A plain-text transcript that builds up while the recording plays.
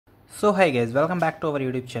So hi guys, welcome back to our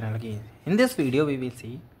YouTube channel again. In this video we will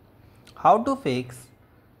see how to fix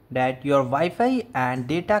that your Wi-Fi and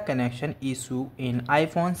data connection issue in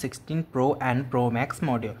iPhone 16 Pro and Pro Max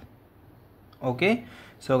module. Okay,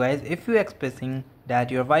 so guys, if you expressing that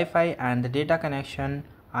your Wi-Fi and the data connection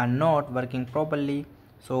are not working properly,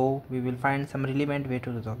 so we will find some relevant way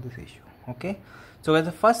to resolve this issue. Okay, so as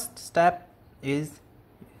the first step is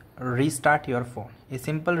restart your phone. A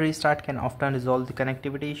simple restart can often resolve the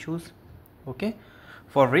connectivity issues. Okay,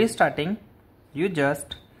 for restarting you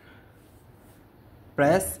just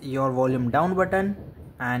press your volume down button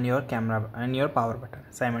and your camera and your power button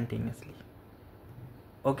simultaneously.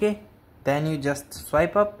 Okay, then you just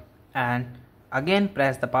swipe up and again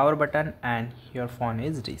press the power button and your phone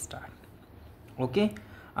is restart. Okay,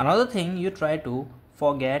 another thing, you try to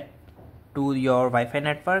forget to your Wi-Fi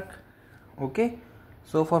network. Okay,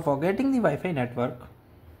 so for forgetting the Wi-Fi network,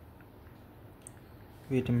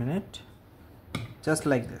 wait a minute, just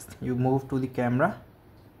like this, you move to the camera,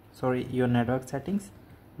 your network settings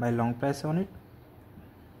by long press on it.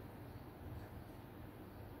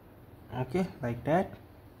 Okay, like that.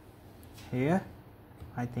 Here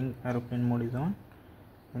I think aeroplane mode is on,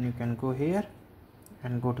 and you can go here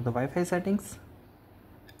and go to the Wi-Fi settings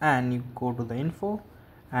and you go to the info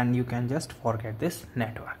and you can just forget this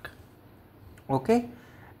network. Okay,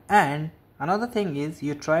 and another thing is,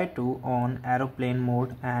 you try to on aeroplane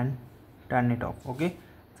mode and turn it off. Okay,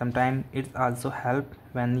 sometimes it also help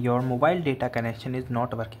when your mobile data connection is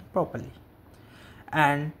not working properly.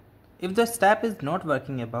 And if the step is not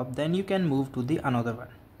working above, then you can move to the another one.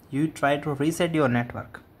 You try to reset your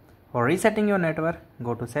network. For resetting your network,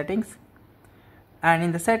 go to settings, and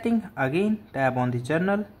in the setting again tab on the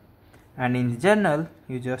journal, and in the journal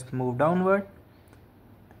you just move downward,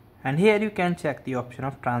 and here you can check the option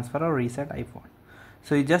of transfer or reset iPhone.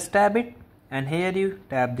 So you just tab it, and here you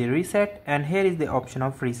tab the reset, and here is the option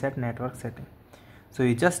of reset network setting. So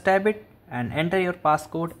you just tab it and enter your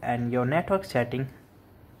passcode, and your network setting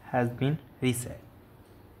has been reset.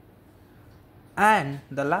 And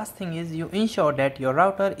the last thing is, you ensure that your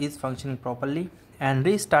router is functioning properly and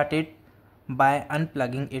restart it by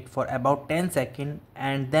unplugging it for about 10 seconds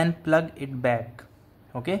and then plug it back.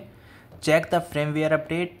 Okay, check the firmware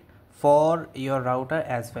update for your router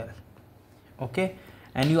as well. Okay,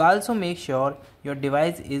 and you also make sure your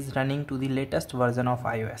device is running to the latest version of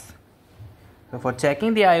iOS. So for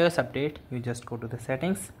checking the iOS update, you just go to the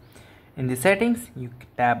settings. In the settings you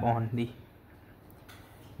tab on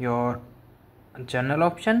your journal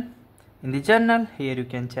option. In the journal, here you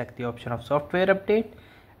can check the option of software update,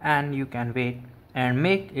 and you can wait and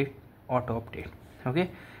make it auto update. Okay,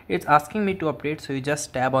 it's asking me to update, so you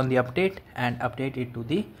just tab on the update and update it to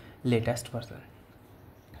the latest version.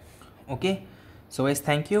 Okay, so guys,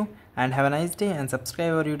 thank you and have a nice day, and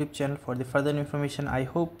subscribe our YouTube channel for the further information. I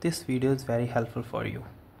hope this video is very helpful for you.